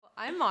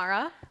I'm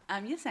Mara.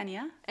 I'm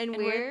Yesenia. And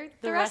we're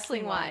the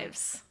Wrestling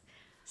Wives.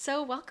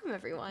 So welcome,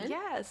 everyone.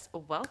 Yes,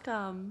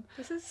 welcome.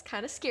 This is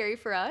kind of scary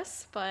for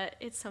us, but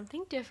it's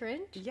something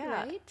different,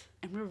 right?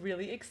 And we're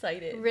really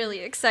excited. Really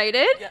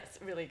excited. Yes,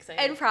 really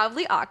excited. And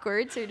probably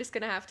awkward, so you're just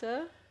going to have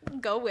to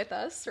go with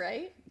us,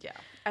 right? Yeah.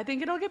 I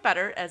think it'll get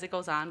better as it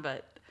goes on,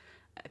 but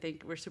I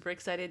think we're super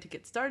excited to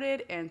get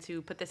started and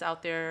to put this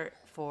out there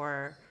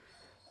for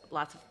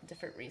lots of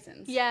different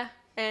reasons. Yeah,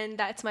 and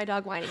that's my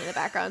dog whining in the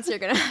background, so you're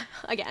going to,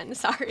 again,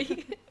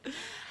 sorry.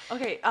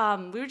 Okay,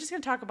 we were just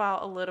going to talk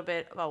about a little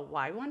bit about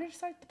why we wanted to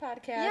start the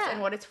podcast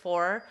and what it's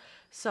for.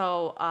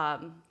 So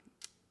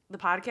the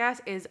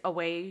podcast is a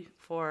way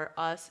for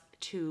us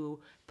to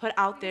put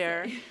out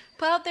there,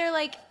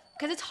 like,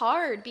 because it's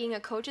hard being a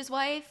coach's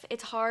wife.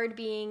 It's hard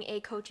being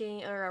a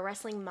coaching or a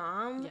wrestling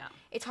mom. Yeah.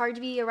 It's hard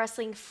to be a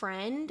wrestling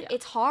friend. Yeah.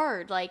 It's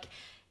hard. Like,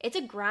 it's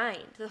a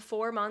grind, the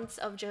 4 months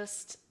of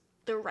just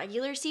the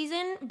regular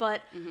season.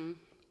 But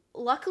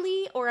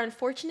luckily or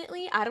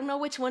unfortunately, I don't know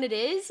which one it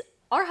is,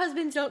 our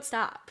husbands don't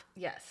stop.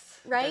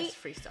 yes, Right?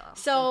 there's freestyle.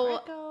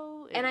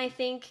 So, and I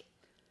think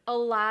a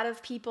lot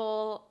of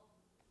people,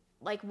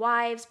 like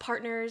wives,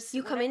 partners,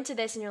 you come into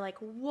this and you're like,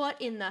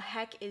 what in the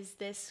heck is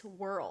this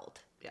world?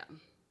 Yeah.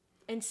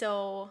 And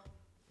so,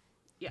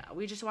 Yeah,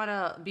 we just want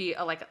to be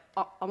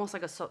almost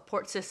like a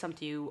support system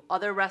to you,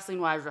 other wrestling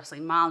wives,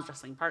 wrestling moms,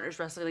 wrestling partners,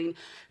 wrestling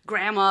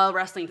grandma,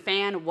 wrestling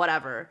fan,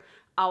 whatever,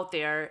 out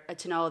there,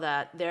 to know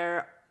that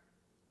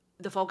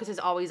the focus is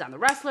always on the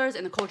wrestlers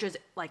and the coaches,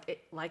 like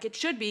it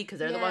should be, because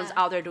they're the ones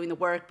out there doing the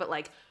work. But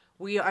like,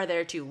 we are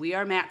there too. We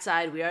are mat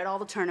side. We are at all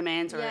the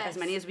tournaments, or as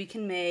many as we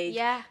can make.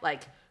 Yeah.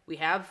 Like, we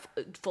have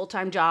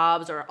full-time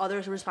jobs or other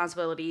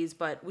responsibilities,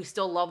 but we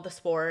still love the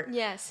sport.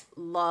 yes.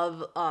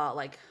 Love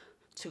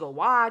to go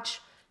watch.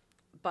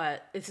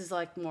 But this is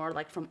like more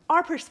like from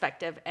our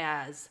perspective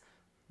as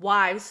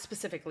wives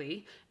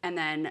specifically, and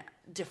then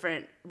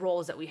different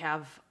roles that we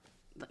have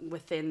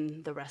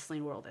within the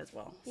wrestling world as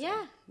well. So,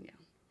 Yeah. Yeah.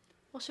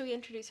 Well, should we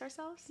introduce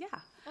ourselves? Yeah.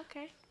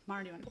 Okay.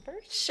 Mara, do you want to go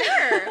first?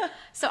 Sure.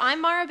 So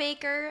I'm Mara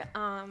Baker.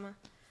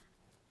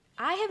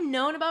 I have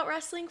known about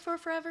wrestling for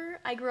forever.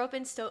 I grew up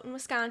in Stoughton,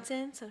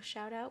 Wisconsin, so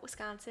shout out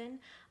Wisconsin.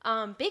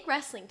 Big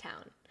wrestling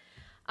town.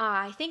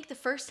 I think the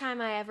first time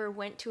I ever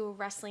went to a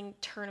wrestling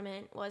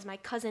tournament was my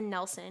cousin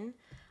Nelson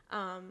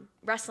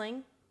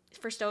wrestling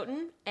for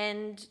Stoughton,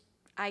 and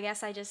I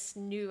guess I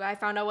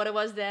found out what it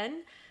was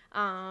then.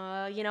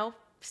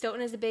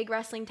 Stoughton is a big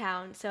wrestling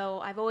town, so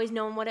I've always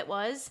known what it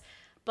was,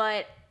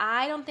 but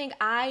I don't think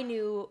I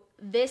knew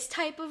this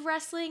type of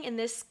wrestling and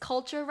this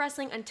culture of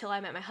wrestling until I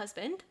met my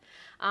husband.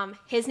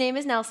 His name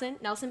is Nelson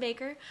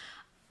Baker.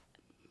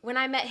 When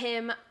I met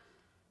him,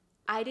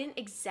 I didn't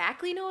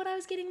exactly know what I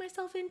was getting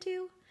myself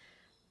into,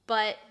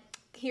 but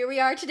here we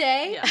are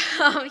today.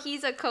 Yeah.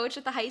 He's a coach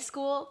at the high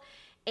school,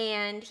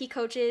 and he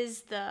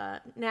coaches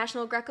the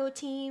National Greco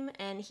team,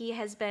 and he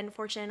has been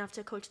fortunate enough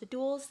to coach the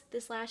duels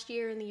this last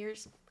year and the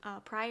years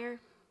prior.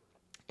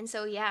 And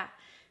so, yeah,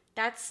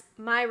 that's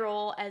my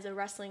role as a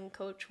wrestling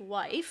coach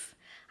wife.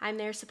 I'm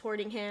there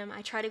supporting him.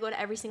 I try to go to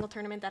every single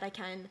tournament that I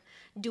can,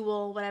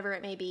 duel, whatever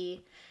it may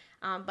be.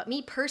 But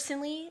me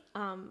personally,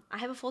 I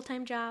have a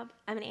full-time job.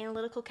 I'm an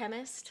analytical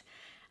chemist.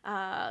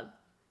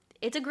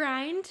 It's a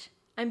grind.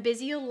 I'm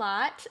busy a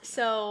lot.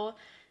 So,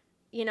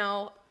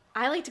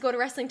 I like to go to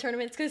wrestling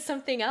tournaments because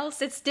something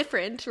else, it's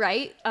different,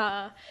 right?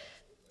 I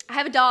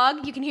have a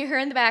dog. You can hear her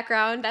in the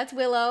background. That's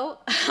Willow.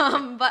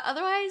 But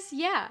otherwise,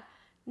 yeah,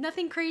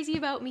 nothing crazy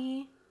about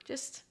me.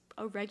 Just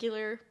a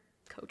regular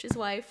coach's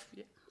wife.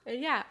 Yeah.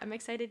 And yeah, I'm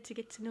excited to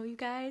get to know you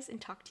guys and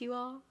talk to you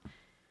all.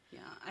 Yeah,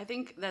 I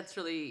think that's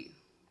really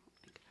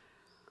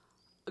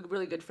a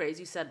really good phrase.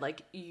 You said,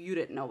 like, you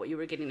didn't know what you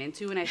were getting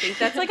into, and I think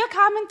that's like a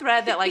common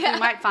thread that like we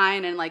might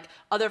find, and like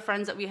other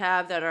friends that we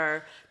have that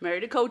are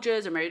married to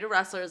coaches or married to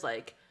wrestlers,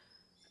 like,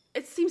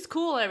 it seems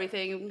cool and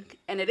everything,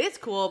 and it is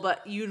cool,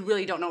 but you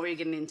really don't know what you're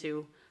getting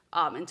into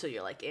until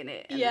you're like in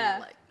it, and then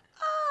you're like,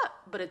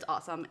 but it's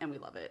awesome and we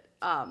love it.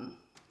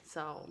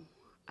 So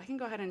I can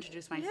go ahead and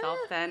introduce myself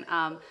then.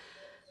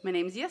 My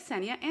name is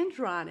Yesenia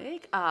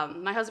Andronic.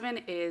 My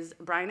husband is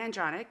Brian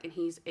Andronic, and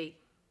he's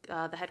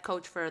the head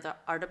coach for the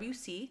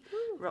RWC,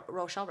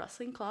 Rochelle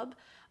Wrestling Club.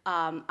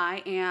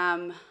 I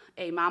am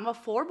a mom of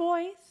 4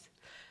 boys.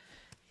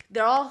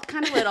 They're all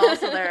kind of little,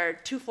 so they're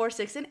 2, 4,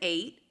 6, and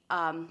 8.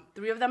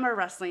 3 of them are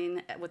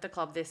wrestling with the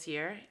club this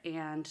year,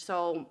 and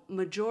so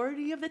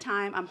majority of the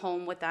time I'm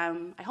home with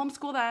them. I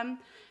homeschool them,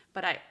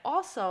 but I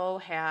also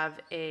have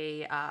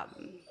a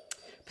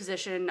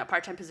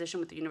part-time position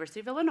with the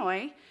University of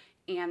Illinois.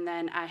 And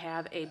then I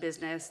have a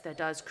business that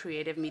does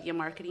creative media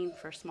marketing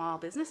for small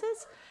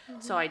businesses.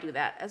 So I do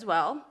that as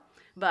well.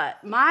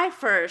 But my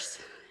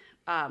first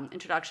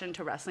introduction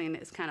to wrestling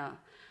is kind of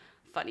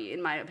funny,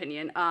 in my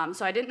opinion.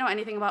 So I didn't know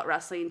anything about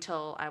wrestling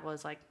until I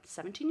was like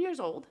 17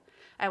 years old.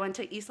 I went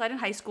to East Leiden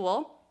High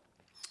School.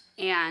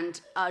 And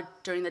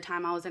during the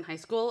time I was in high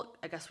school,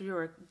 I guess we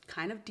were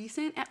kind of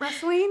decent at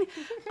wrestling.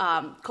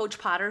 Coach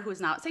Potter, who's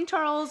now at St.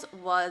 Charles,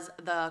 was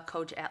the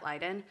coach at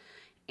Leiden.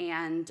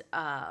 And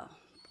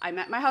I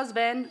met my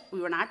husband.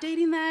 We were not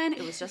dating then.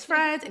 It was just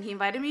friends. And he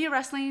invited me to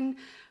wrestling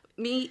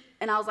meet.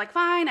 And I was like,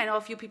 fine. I know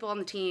a few people on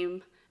the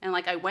team. And,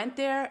 like, I went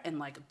there, and,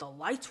 like, the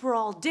lights were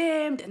all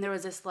dimmed. And there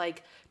was this,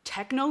 like,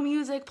 techno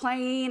music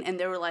playing. And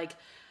there were, like,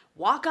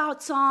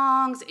 walkout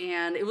songs.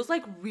 And it was,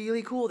 like,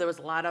 really cool. There was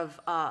a lot of,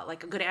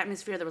 like, a good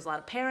atmosphere. There was a lot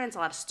of parents, a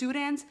lot of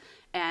students.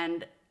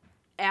 And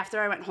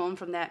after I went home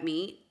from that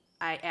meet,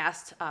 I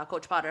asked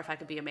Coach Potter if I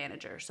could be a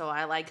manager. So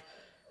I, like,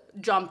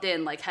 jumped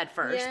in, like, head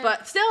first. Yeah.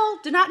 But still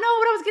did not know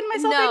what I was getting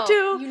myself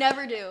into. You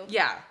never do.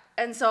 Yeah.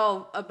 And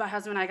so my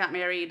husband and I got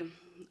married,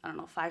 I don't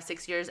know,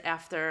 5-6 years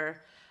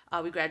after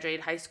we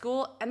graduated high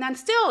school. And then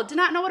still did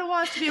not know what it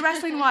was to be a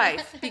wrestling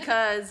wife,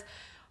 because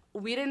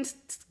we didn't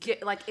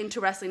get, like, into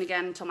wrestling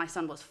again until my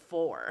son was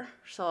 4.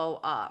 So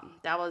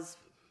that was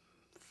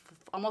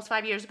almost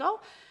 5 years ago.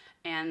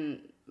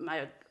 And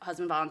my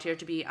husband volunteered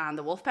to be on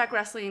the Wolfpack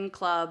Wrestling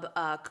Club,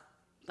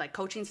 like,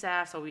 coaching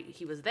staff. So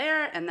he was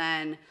there. And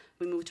then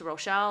we moved to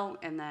Rochelle.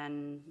 And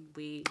then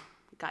we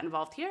got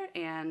involved here.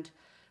 And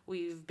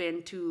we've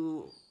been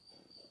to,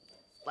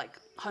 like,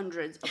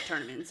 hundreds of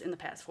tournaments in the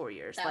past 4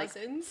 years.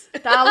 Thousands.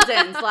 Like,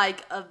 thousands.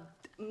 Like,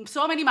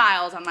 so many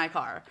miles on my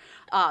car.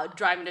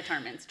 Driving to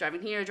tournaments.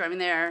 Driving here, driving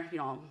there. You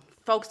know,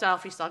 folk style,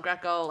 freestyle,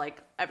 Greco, like,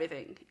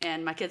 everything.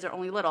 And my kids are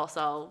only little,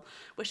 so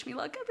wish me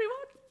luck, everyone.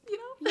 You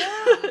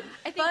know?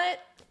 Yeah. But,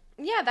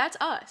 yeah, that's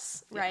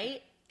us,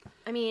 right?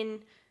 I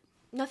mean,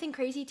 nothing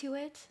crazy to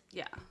it.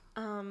 Yeah.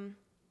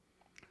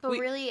 But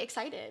really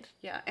excited.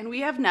 Yeah, and we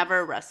have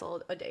never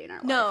wrestled a day in our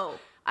life. No.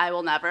 I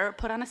will never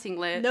put on a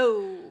singlet.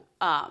 No.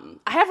 I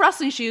have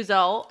wrestling shoes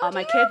though.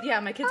 My kids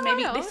Oh,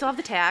 maybe no. they still have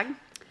the tag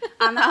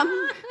on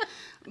them.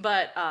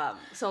 But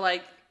so,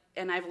 like,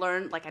 and I've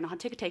learned, like, I know how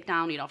to take a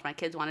takedown, you know, if my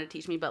kids wanted to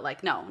teach me, but,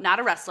 like, no, not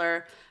a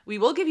wrestler. We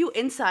will give you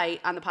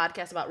insight on the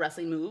podcast about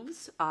wrestling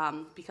moves,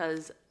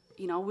 because,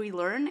 you know, we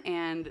learn,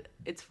 and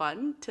it's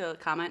fun to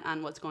comment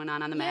on what's going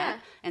on the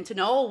mat and to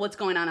know what's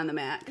going on the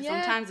mat. Because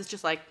sometimes it's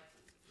just like,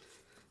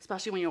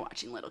 especially when you're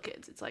watching little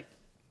kids, it's like,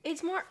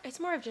 It's more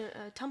of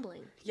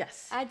tumbling,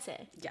 yes, I'd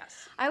say.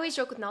 yes. I always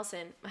joke with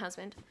Nelson, my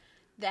husband,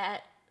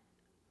 that,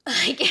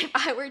 like, if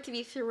I were to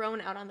be thrown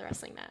out on the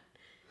wrestling mat,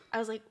 I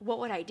was like, what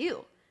would I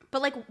do?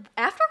 But, like,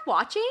 after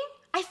watching,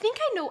 I think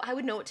I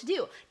would know what to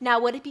do. Now,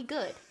 would it be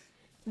good?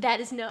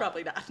 That is no.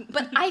 Probably not.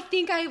 But I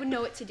think I would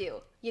know what to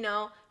do. You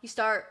know, you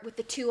start with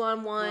the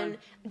 2-on-1,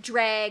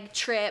 drag,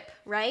 trip,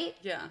 right?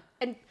 Yeah.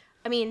 And,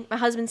 I mean, my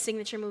husband's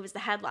signature move is the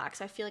headlock,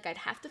 so I feel like I'd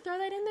have to throw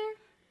that in there.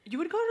 You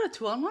would go to a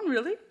 2-on-1,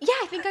 really? Yeah,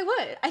 I think I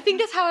would. I think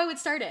that's how I would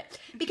start it.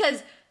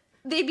 Because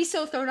they'd be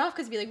so thrown off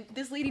because be like,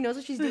 this lady knows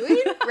what she's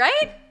doing,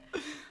 right?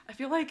 I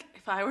feel like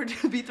if I were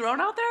to be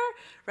thrown out there,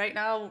 right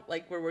now,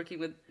 like, we're working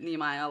with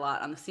Nehemiah a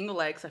lot on the single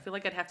legs. I feel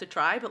like I'd have to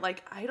try, but,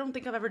 like, I don't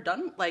think I've ever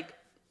done, like,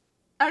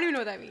 I don't even know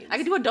what that means. I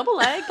could do a double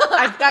leg.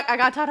 I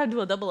got taught how to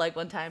do a double leg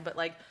one time, but,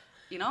 like,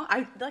 you know,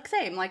 I, like,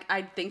 same. Like,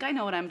 I think I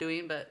know what I'm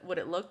doing, but would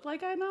it look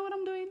like I know what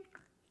I'm doing?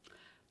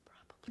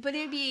 But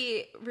it'd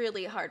be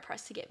really hard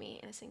pressed to get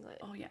me in a singlet.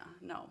 Oh, yeah.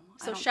 No.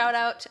 So shout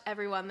out to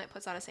everyone that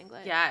puts on a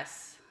singlet.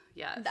 Yes.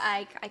 Yes.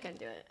 I couldn't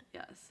do it.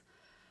 Yes.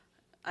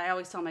 I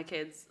always tell my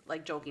kids,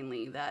 like,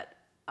 jokingly that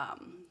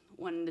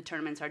when the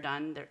tournaments are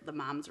done, the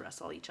moms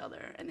wrestle each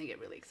other and they get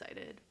really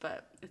excited.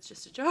 But it's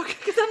just a joke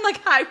because I'm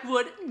like, I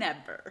would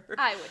never.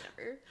 I would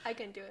never. I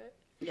couldn't do it.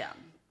 Yeah.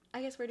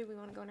 I guess where do we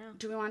want to go now?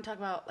 Do we want to talk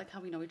about, like,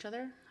 how we know each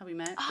other? How we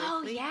met?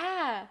 Oh, briefly?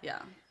 yeah.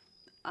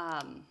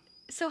 Yeah.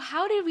 So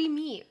how did we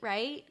meet,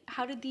 right?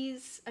 How did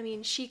these, I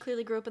mean, she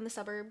clearly grew up in the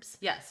suburbs.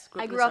 Yes.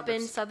 I grew up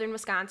in southern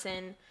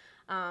Wisconsin.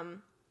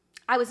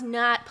 I was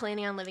not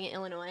planning on living in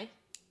Illinois.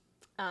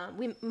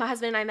 My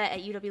husband and I met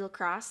at UW La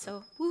Crosse,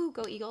 so woo,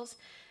 go Eagles.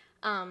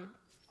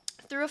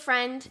 Through a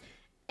friend,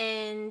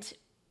 and,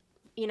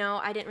 you know,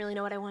 I didn't really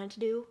know what I wanted to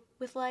do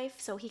with life,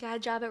 so he got a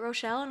job at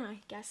Rochelle, and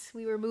I guess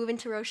we were moving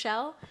to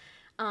Rochelle.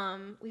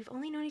 We've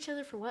only known each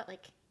other for what,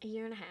 like a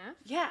year and a half?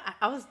 Yeah,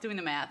 I was doing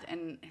the math,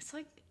 and it's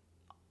like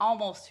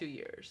almost 2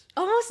 years.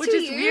 Almost 2 Which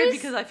years? is weird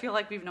because I feel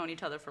like we've known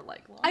each other for,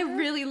 like, longer. A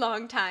really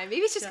long time.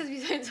 Maybe it's just because we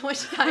spent so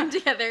much time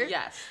together.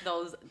 Yes,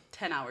 those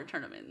 10-hour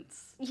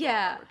tournaments.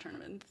 Yeah. 12-hour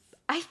tournaments.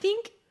 I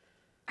think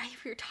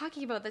we were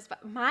talking about this,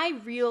 but my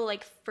real,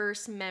 like,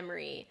 first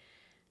memory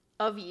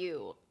of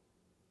you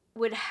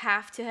would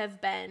have to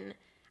have been,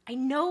 I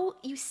know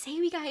you say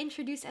we got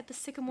introduced at the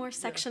Sycamore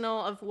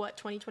sectional of what,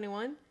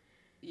 2021?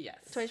 Yes.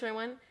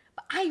 2021?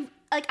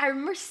 But I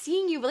remember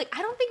seeing you, but, like,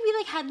 I don't think we,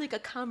 like, had, like, a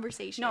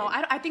conversation. No,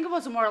 I think it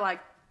was more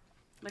like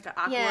an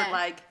awkward, Yeah.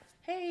 like,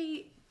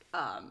 hey,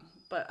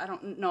 but I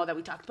don't know that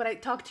we talked. But I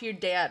talked to your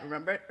dad,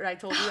 remember? Or I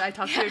told you I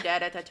talked to your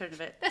dad at that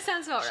tournament. That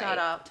sounds about right. Shout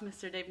out to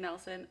Mr. Dave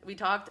Nelson. We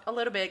talked a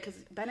little bit because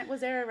Bennett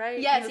was there, right?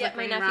 Yes, He was, yep,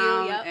 like, my running nephew,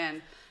 around, yep.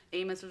 And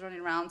Amos was running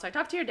around. So I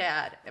talked to your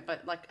dad,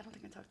 but, like, I don't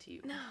think I talked to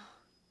you. No.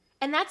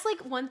 And that's,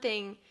 like, one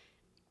thing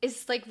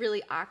is, like,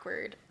 really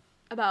awkward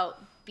about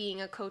being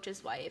a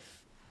coach's wife.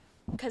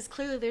 Because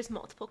clearly there's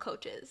multiple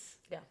coaches.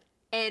 Yeah.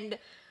 And,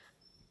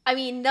 I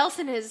mean,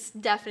 Nelson has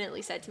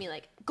definitely said to me,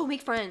 like, go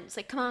make friends.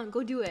 Like, come on,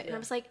 go do it. And I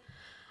was like,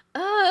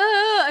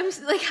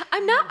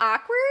 I'm not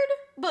awkward,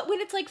 But when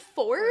it's like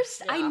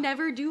forced, I Yeah.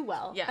 never do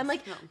well. Yes, I'm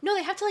like, no. no,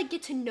 they have to like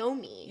get to know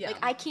me. Yeah. Like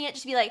I can't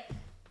just be like,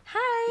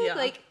 hi. Yeah.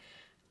 Like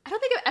I don't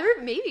think I've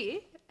ever,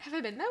 maybe, have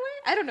I been that way?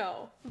 I don't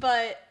know.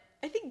 But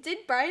I think, did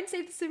Brian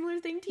say the similar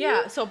thing to you?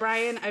 Yeah, so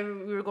Brian,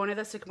 we were going to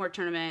the Sycamore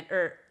tournament,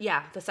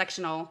 the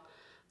sectional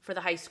for the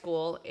high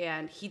school,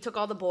 and he took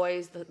all the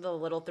boys,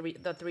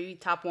 the three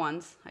top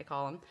ones, I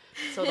call them.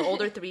 So the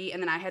older three, and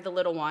then I had the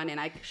little one, and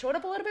I showed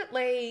up a little bit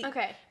late.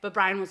 Okay. But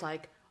Brian was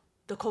like,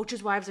 the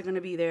coaches' wives are going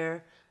to be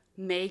there.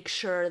 Make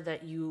sure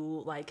that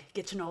you, like,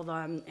 get to know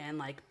them and,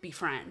 like, be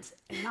friends.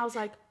 And I was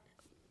like,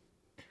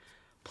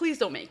 please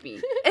don't make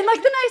me. In,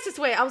 like, the nicest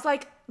way. I was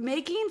like,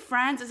 making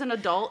friends as an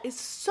adult is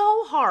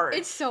so hard.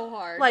 It's so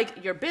hard.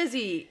 Like, you're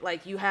busy.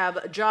 Like, you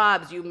have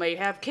jobs. You may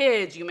have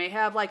kids. You may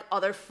have, like,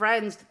 other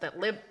friends that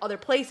live other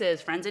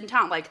places, friends in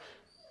town. Like,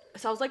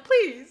 so I was like,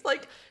 please.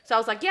 Like, so I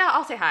was like, yeah,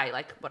 I'll say hi.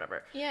 Like,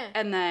 whatever. Yeah.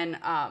 And then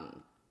I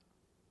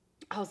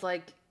was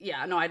like,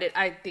 yeah, no,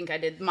 I think I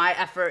did my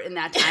effort in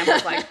that time. I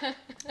was like,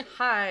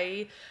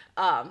 hi.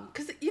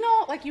 Because, you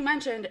know, like you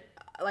mentioned,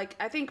 like,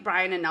 I think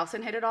Brian and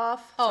Nelson hit it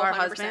off. Oh, so our 100%,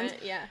 husbands.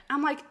 yeah.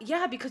 I'm like,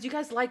 yeah, because you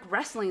guys like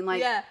wrestling. Like,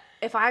 Yeah.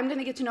 if I'm going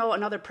to get to know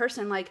another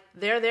person, like,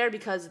 they're there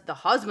because the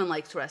husband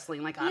likes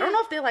wrestling. Like, I don't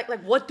know if they like,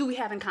 what do we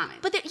have in common?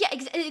 But yeah, I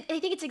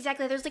think it's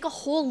exactly, there's like a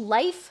whole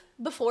life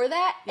before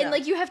that. Yeah. And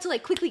like you have to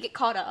like quickly get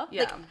caught up.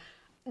 Yeah. Like,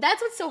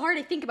 that's what's so hard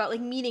to think about, like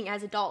meeting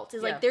as adults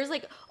is like Yeah. there's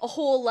like a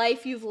whole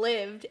life you've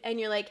lived and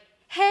you're like,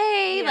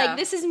 hey, Yeah. like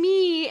this is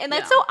me. And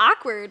that's Yeah. so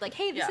awkward. Like,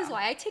 hey, this Yeah. is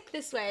why I tick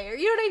this way. Or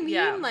you know what I mean?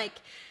 Yeah. Like,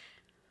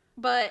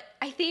 but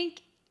I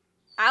think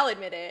I'll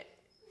admit it.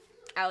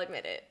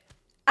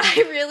 I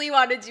really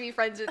wanted to be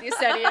friends with Yesenia.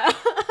 I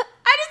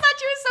just thought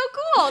she was so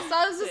cool. So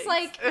I was just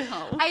Thanks. like,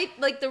 Oh. I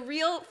like the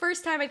real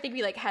first time I think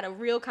we like had a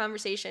real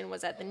conversation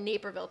was at the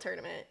Naperville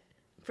tournament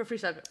For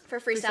freestyle. for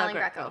freestyling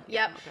Greco.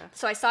 Yeah, Yep. okay.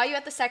 So I saw you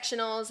at the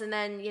sectionals, and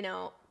then you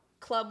know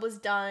club was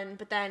done,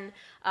 but then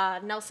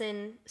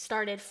Nelson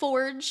started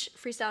Forge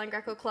Freestyling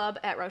Greco Club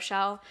at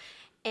Rochelle,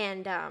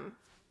 and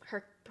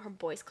her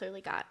boys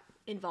clearly got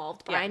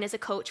involved. Yeah. Brian is a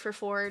coach for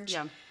Forge.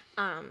 Yeah.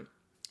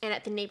 And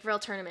at the Naperville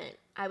tournament,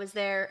 I was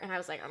there, and I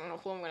was like, I don't know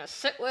who I'm going to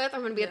sit with. I'm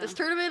going to be at Yeah. this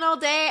tournament all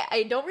day.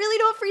 I don't really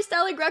know what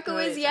freestyling Greco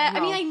is Right, yet. I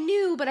mean, no. I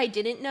knew, but I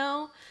didn't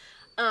know.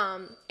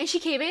 And she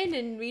came in,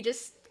 and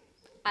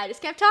I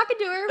just kept talking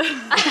to her.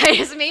 I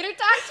just made her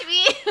talk to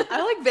me.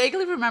 I like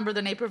vaguely remember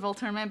the Naperville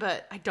tournament,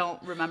 but I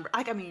don't remember.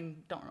 Don't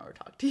remember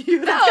talk to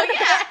you. Oh,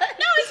 yeah.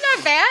 No, it's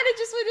not bad. It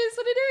just is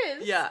what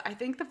it is. Yeah, I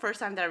think the first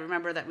time that I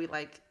remember that we,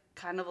 like,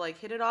 kind of, like,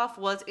 hit it off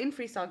was in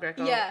Freestyle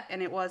Greco. Yeah.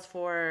 And it was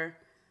for,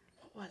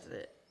 what was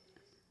it?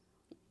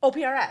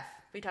 OPRF.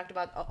 We talked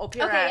about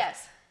OPRF. Okay,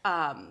 yes.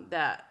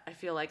 That I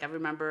feel like I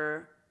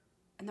remember,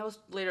 and that was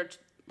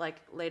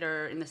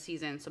later in the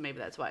season, so maybe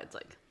that's why it's,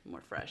 like,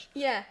 more fresh.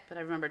 Yeah. But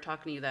I remember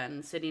talking to you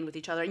then, sitting with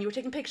each other, and you were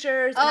taking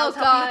pictures, and I Oh, was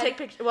helping God. you take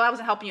pictures. Well, I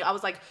wasn't helping you. I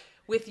was, like,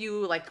 with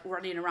you, like,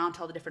 running around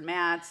to all the different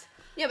mats.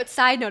 Yeah, but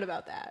side note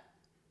about that.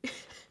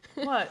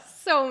 What?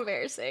 So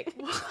embarrassing.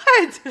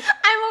 What?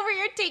 I'm over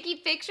here taking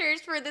pictures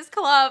for this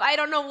club. I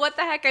don't know what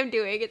the heck I'm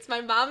doing. It's my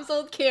mom's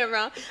old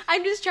camera.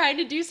 I'm just trying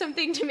to do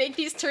something to make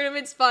these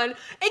tournaments fun.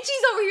 And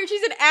she's over here.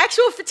 She's an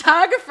actual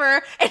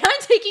photographer, and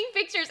I'm taking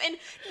pictures. And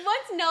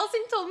once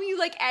Nelson told me you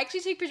like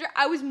actually take pictures,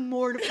 I was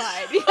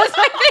mortified because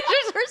my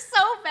pictures were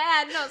so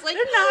bad. And I was like,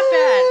 They're not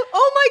bad.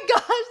 Oh my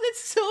gosh,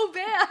 that's so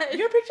bad.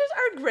 Your pictures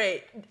are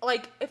great.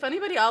 Like, if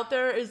anybody out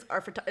there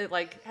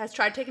has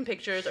tried taking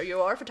pictures, or you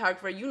are a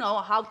photographer, you know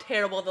how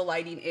terrible the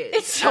lighting is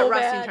It's so at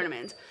wrestling bad.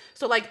 tournaments.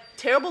 So, like,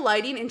 terrible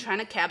lighting and trying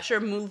to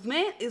capture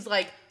movement is,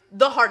 like,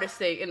 the hardest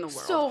thing in the world.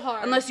 So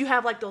hard. Unless you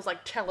have, like, those, like,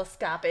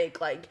 telescopic,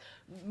 like,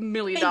 $1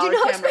 million And do you know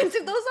how cameras.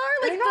 expensive those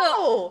are? Like I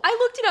know. I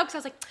looked it up because I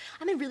was like,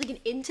 I'm gonna really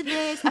get into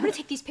this. I'm gonna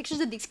take these pictures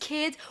of these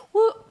kids.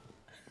 Woo.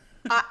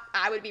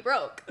 I would be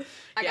broke.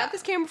 I Yeah. got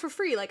this camera for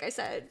free, like I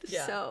said.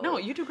 Yeah. So No,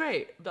 you do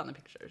great on the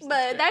pictures.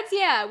 But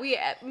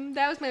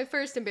that was my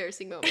first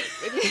embarrassing moment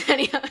with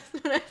Yesenia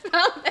when I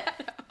found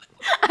that out.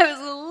 I was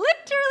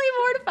literally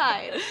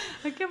mortified.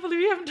 I can't believe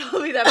you haven't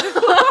told me that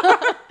before.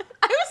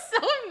 I was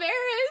so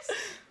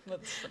embarrassed.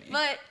 That's funny.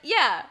 But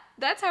yeah,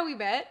 that's how we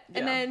met. Yeah.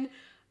 And then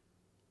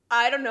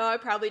I don't know, I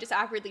probably just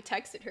awkwardly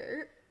texted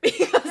her. Because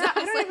Yeah, I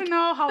was don't like, even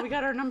know how we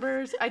got our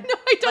numbers. I don't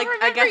I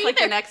remember guess like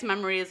either. the next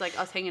memory is like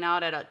us hanging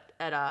out at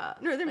a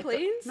Northern like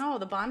Plains?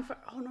 the bonfire.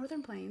 Oh,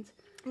 Northern Plains.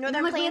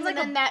 Northern like, we Plains, had, and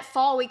like, then that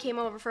fall we came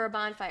over for a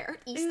bonfire. Or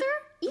Easter?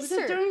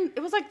 Easter.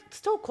 It was like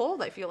still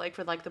cold. I feel like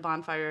for like the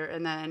bonfire,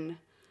 and then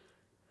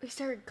We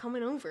started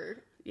coming over.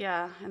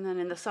 yeah, and then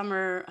in the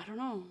summer, I don't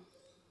know.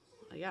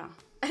 Yeah,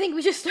 I think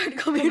we just started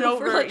coming Coming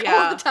over over, like yeah.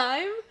 all the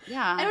time.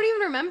 yeah. I don't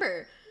even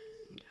remember.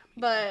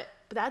 But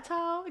But that's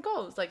how it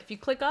goes. Like if you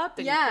click up,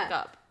 then Yeah. you click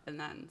up, and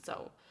then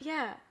so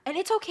yeah, and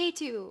it's okay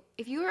too.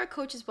 If you are a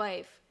coach's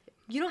wife,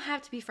 you don't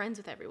have to be friends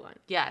with everyone.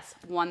 yes,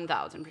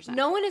 1000%.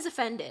 No one is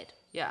offended.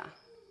 Yeah.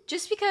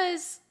 Just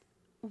because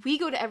we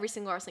go to every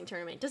single wrestling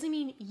tournament doesn't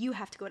mean you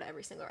have to go to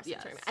every single wrestling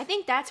Yes. tournament. I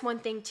think that's one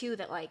thing too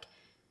that like,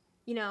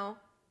 you know,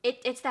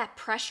 it's that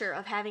pressure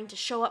of having to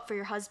show up for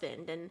your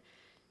husband and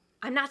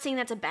I'm not saying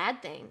that's a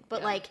bad thing, but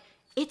Yeah. like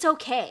it's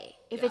okay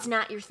if Yeah. it's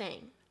not your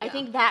thing. I Yeah.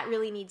 think that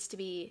really needs to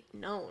be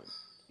known.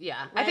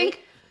 Yeah. I Right?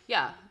 think,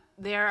 yeah,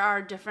 there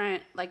are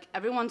different, like,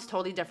 everyone's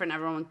totally different.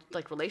 Everyone's,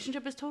 like,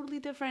 relationship is totally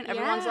different.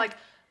 Everyone's, Yeah. like,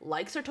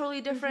 likes are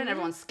totally different.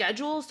 Everyone's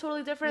schedule is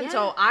totally different. Yeah.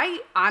 So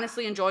I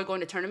honestly enjoy going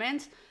to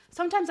tournaments.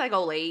 Sometimes I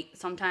go late.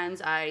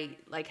 Sometimes I,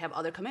 like, have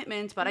other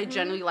commitments. But I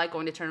generally like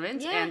going to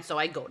tournaments. Yeah. And so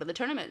I go to the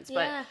tournaments.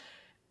 Yeah. But,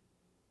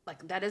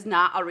 like, that is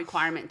not a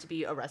requirement to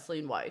be a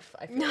wrestling wife.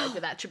 I feel like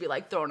that should be,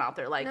 like, thrown out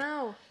there. Like,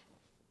 No.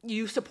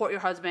 you support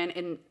your husband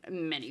in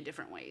many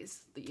different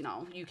ways. You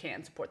know, you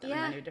can support them in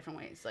Yeah. many different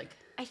ways. Like,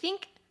 I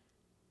think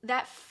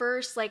that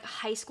first like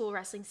high school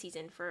wrestling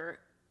season for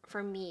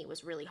me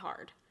was really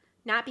hard.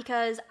 Not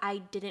because I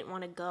didn't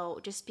want to go,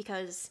 just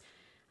because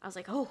I was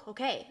like, "Oh,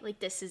 okay, like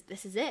this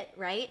is it,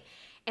 right?"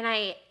 And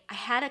I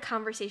had a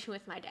conversation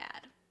with my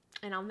dad,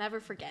 and I'll never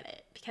forget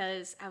it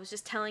because I was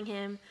just telling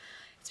him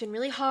it's been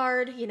really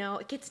hard, you know,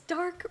 it gets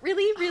dark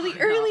really, really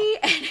early,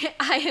 and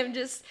I am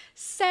just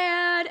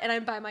sad, and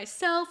I'm by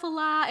myself a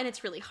lot, and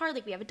it's really hard.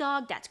 Like, we have a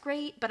dog, that's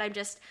great, but I'm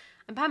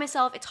by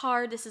myself, it's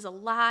hard, this is a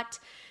lot.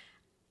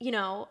 You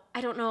know, I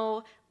don't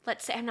know,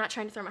 let's say I'm not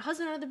trying to throw my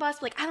husband under the bus,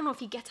 but like, I don't know if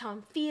he gets how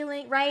I'm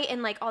feeling, right?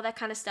 And like, all that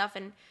kind of stuff,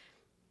 and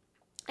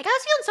like, I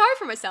was feeling sorry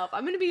for myself,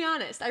 I'm gonna be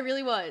honest, I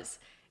really was.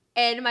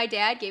 And my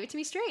dad gave it to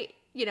me straight,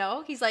 you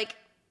know? He's like,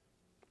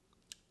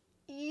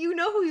 you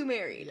know who you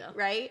married, Yeah.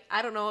 right?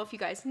 I don't know if you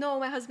guys know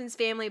my husband's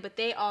family, but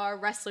they are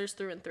wrestlers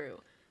through and through,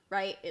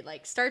 right? It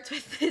like starts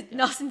with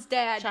Nelson's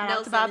dad. Shout out to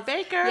Nelson Bob is-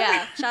 Baker.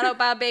 Yeah, shout out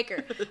Bob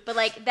Baker. But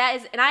like that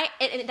is,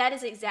 and that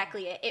is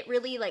exactly it. It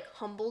really like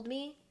humbled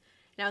me,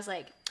 and I was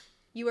like,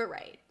 you were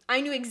right. I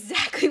knew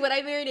exactly what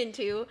I married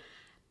into.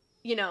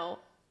 You know,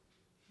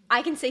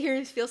 I can sit here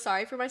and feel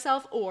sorry for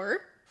myself,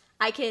 or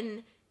I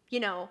can, you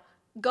know,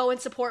 go and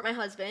support my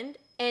husband.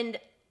 And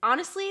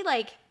honestly,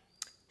 like,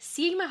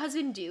 seeing my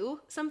husband do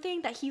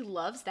something that he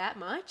loves that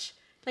much,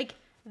 like,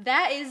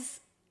 that is,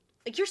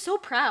 like, you're so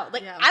proud.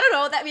 Like, Yeah. I don't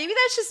know, that maybe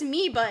that's just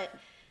me, but,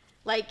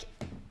 like,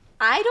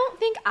 I don't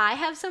think I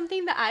have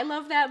something that I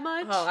love that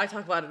much. oh, I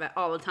talk about it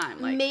all the time.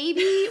 Like,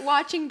 Maybe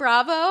watching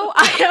Bravo,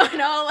 I don't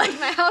know, like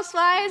my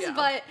Housewives, Yeah.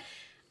 but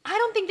I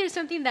don't think there's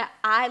something that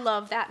I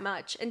love that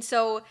much. And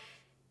so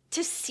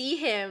to see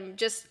him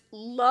just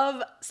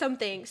love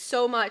something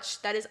so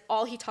much that is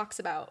all he talks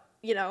about,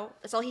 you know,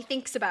 that's all he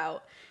thinks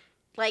about.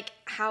 Like,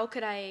 how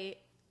could I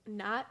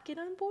not get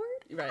on board?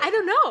 Right. I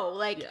don't know.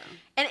 Like, Yeah.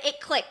 and it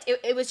clicked.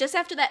 It was just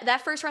after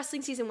that first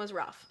wrestling season was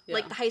rough, Yeah.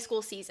 like the high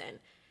school season.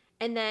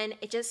 And then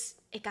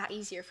it got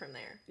easier from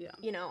there. Yeah.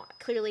 You know,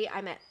 clearly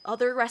I met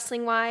other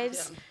wrestling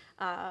wives,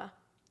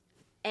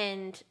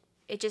 and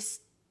it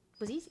just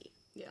was easy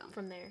yeah.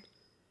 from there.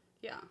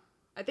 Yeah.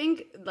 I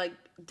think, like,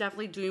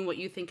 definitely doing what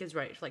you think is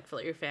right, like,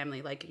 for your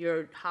family. Like,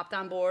 you're hopped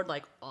on board,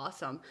 like,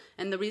 awesome.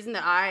 And the reason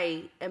that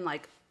I am,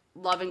 like,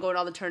 loving going to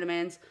all the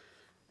tournaments,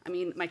 I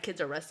mean, my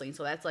kids are wrestling,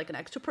 so that's, like, an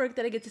extra perk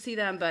that I get to see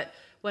them. But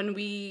when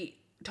we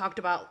talked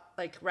about,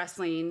 like,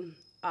 wrestling,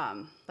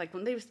 like,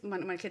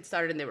 when my kids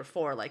started and they were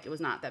 4, like, it was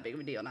not that big of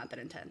a deal, not that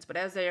intense. But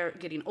as they're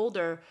getting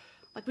older,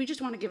 like, we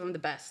just want to give them the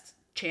best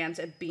chance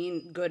at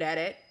being good at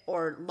it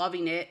or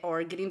loving it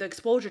or getting the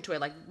exposure to it.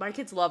 Like, my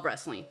kids love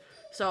wrestling.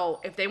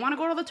 So if they want to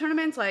go to the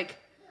tournaments, like,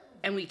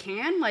 and we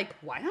can, like,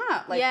 why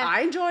not? Like, Yeah.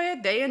 I enjoy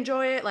it. They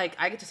enjoy it. Like,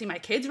 I get to see my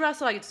kids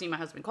wrestle. I get to see my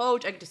husband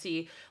coach. I get to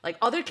see, like,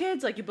 other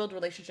kids. Like, you build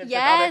relationships with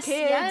other Yes,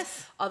 kids,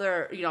 yes.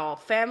 other, you know,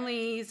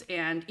 families,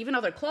 and even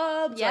other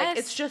clubs. Yes. Like,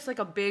 it's just, like,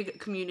 a big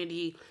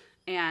community.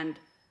 And,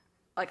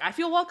 like, I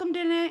feel welcomed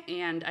in it,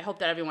 and I hope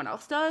that everyone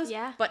else does.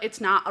 Yeah. But it's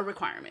not a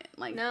requirement.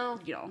 Like, No.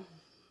 you know,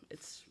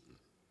 it's,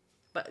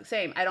 but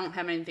same. I don't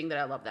have anything that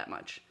I love that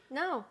much.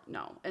 No.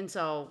 No. And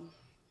so,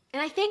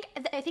 And I think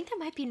that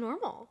might be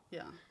normal.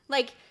 yeah.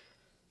 Like,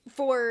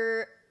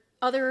 for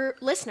other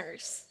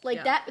listeners,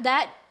 like Yeah.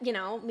 that, you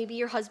know, maybe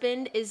your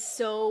husband is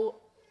so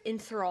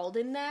enthralled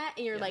in that,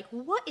 and you're Yeah. like,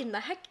 what in the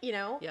heck, you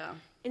know? Yeah.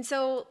 And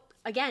so,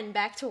 again,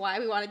 back to why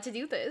we wanted to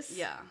do this.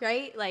 Yeah.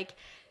 Right? Like,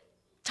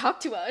 talk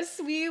to us.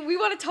 We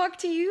want to talk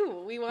to you.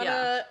 We want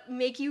to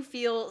make you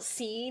feel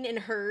seen and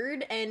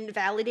heard and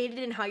validated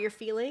in how you're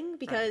feeling,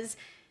 because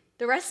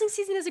the wrestling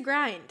season is a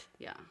grind,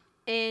 Yeah.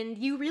 and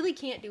you really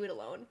can't do it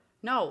alone.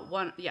 No,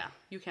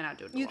 you cannot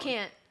do it You alone.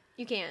 can't.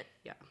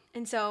 Yeah.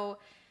 And so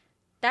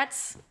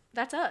that's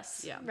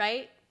us, Yeah.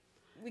 right?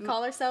 We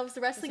call ourselves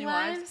the Wrestling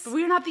Wives. But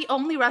we're not the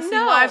only wrestling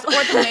No. wives or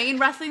the main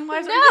wrestling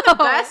wives. No. We're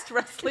the best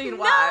wrestling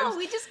wives. No,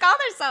 we just call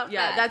ourselves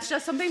Yeah, that. that's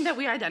just something that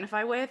we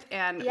identify with,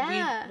 and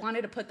Yeah. we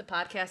wanted to put the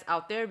podcast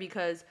out there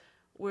because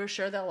we're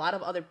sure that a lot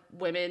of other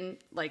women,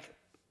 like,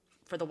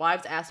 for the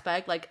wives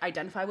aspect, like,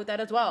 identify with that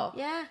as well.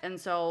 Yeah. And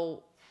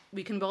so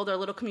we can build our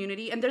little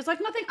community, and there's,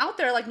 like, nothing out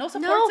there, like, no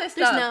support no,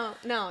 system.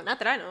 there's no, not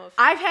that I know of.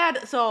 I've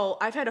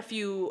had a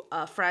few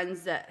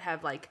friends that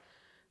have, like,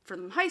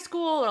 from high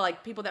school, or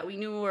like people that we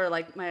knew, or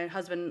like my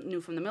husband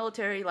knew from the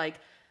military, like,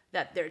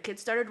 that their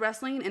kids started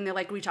wrestling, and they,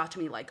 like, reach out to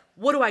me like,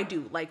 what do I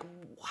do? Like,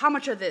 how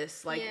much of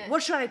this? Like, Yeah.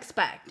 what should I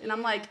expect? And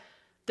I'm like,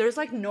 there's,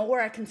 like,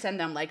 nowhere I can send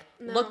them. Like,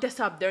 look this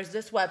up. There's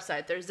this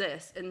website. There's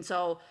this. And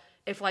so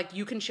if like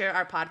you can share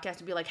our podcast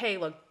and be like, hey,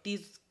 look,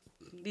 these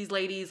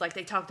ladies, like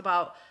they talked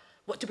about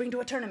what to bring to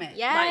a tournament.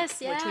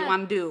 Yes, like, which we yeah.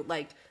 want to do.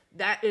 Like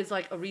that is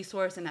like a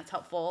resource and that's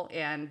helpful.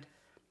 And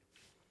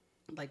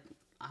like,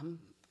 I'm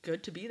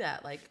good to be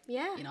that. Like,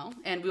 Yeah. you know,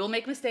 and we will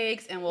make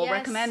mistakes and we'll Yes.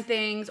 recommend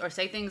things or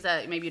say things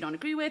that maybe you don't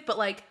agree with, but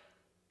like,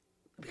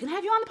 we can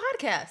have you on the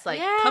podcast. Like,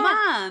 Yeah. come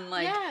on.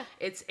 Like, Yeah.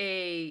 it's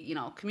a, you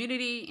know,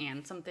 community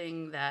and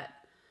something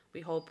that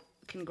we hope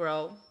can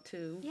grow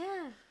to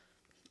Yeah.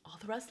 all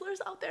the wrestlers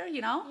out there,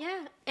 you know?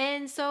 Yeah.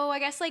 And so I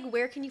guess like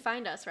where can you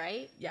find us,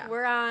 right? Yeah.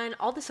 We're on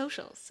all the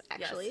socials,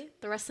 actually. Yes.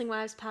 The Wrestling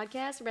Wives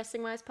Podcast,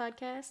 Wrestling Wives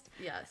Podcast.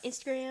 Yes.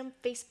 Instagram,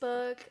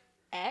 Facebook,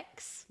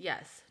 X,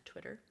 Yes.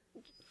 Twitter.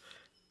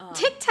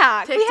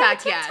 TikTok. We have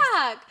TikTok, yes.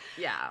 TikTok.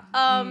 Yeah.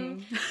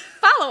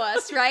 Follow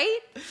us, right?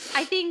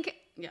 I think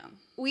Yeah.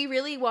 we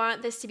really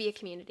want this to be a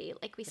community,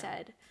 like we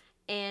said.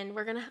 And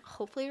we're going to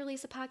hopefully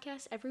release a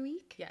podcast every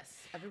week. Yes.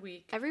 Every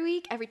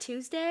week. Every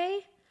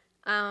Tuesday.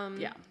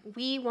 Yeah.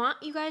 We want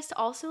you guys to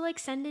also like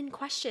send in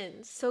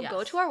questions. So go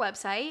Yes. to our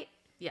website.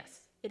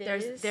 Yes. It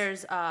there's is.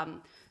 There's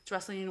it's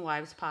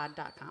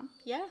wrestlingwivespod.com.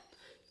 Yeah.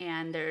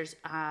 And there's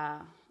a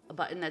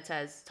button that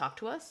says talk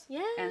to us.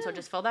 Yeah. And so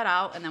just fill that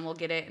out and then we'll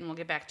get it and we'll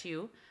get back to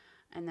you.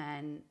 And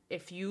then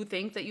if you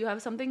think that you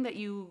have something that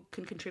you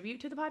can contribute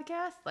to the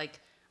podcast,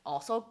 like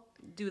also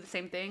do the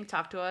same thing,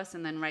 talk to us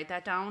and then write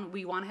that down.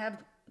 We want to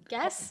have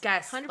Yes.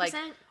 guests 100%. like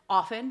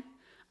often,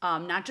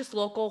 not just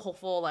local,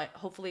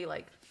 hopefully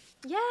like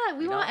Yeah,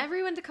 we want know?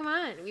 everyone to come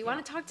on. We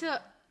want to talk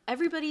to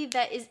everybody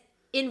that is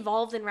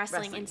involved in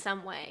wrestling in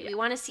some way. Yeah.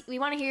 We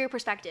want to hear your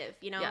perspective,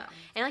 you know? Yeah.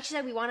 And like you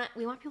said, we want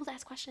people to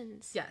ask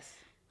questions. yes.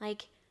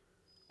 Like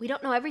we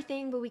don't know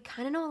everything, but we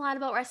kind of know a lot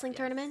about wrestling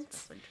tournaments.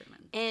 Wrestling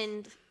tournament.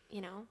 And,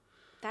 you know,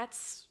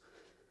 that's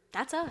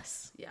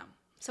us. Yeah.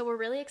 So we're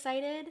really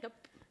excited. Yep.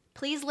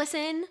 Please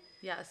listen,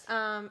 Yes.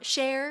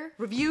 share.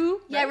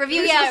 Review. Yeah, right?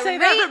 review. We're supposed Yeah, to say rate,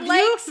 that,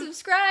 review. like,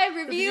 subscribe,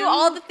 review,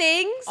 all the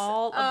things.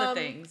 All of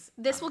the things.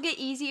 This will get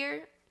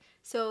easier.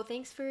 So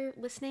thanks for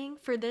listening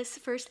for this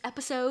first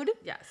episode.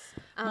 Yes.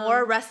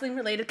 More wrestling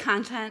related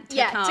content to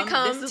yeah, come. to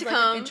come, This is to like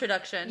come. an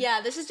introduction.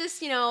 Yeah, this is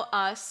just, you know,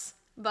 us.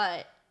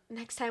 But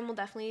next time we'll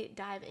definitely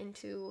dive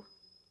into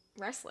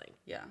wrestling,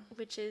 Yeah.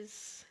 which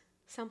is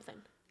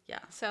something. Yeah.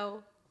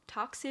 So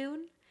talk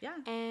soon. Yeah.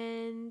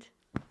 And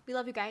we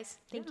love you guys.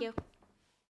 Thank you.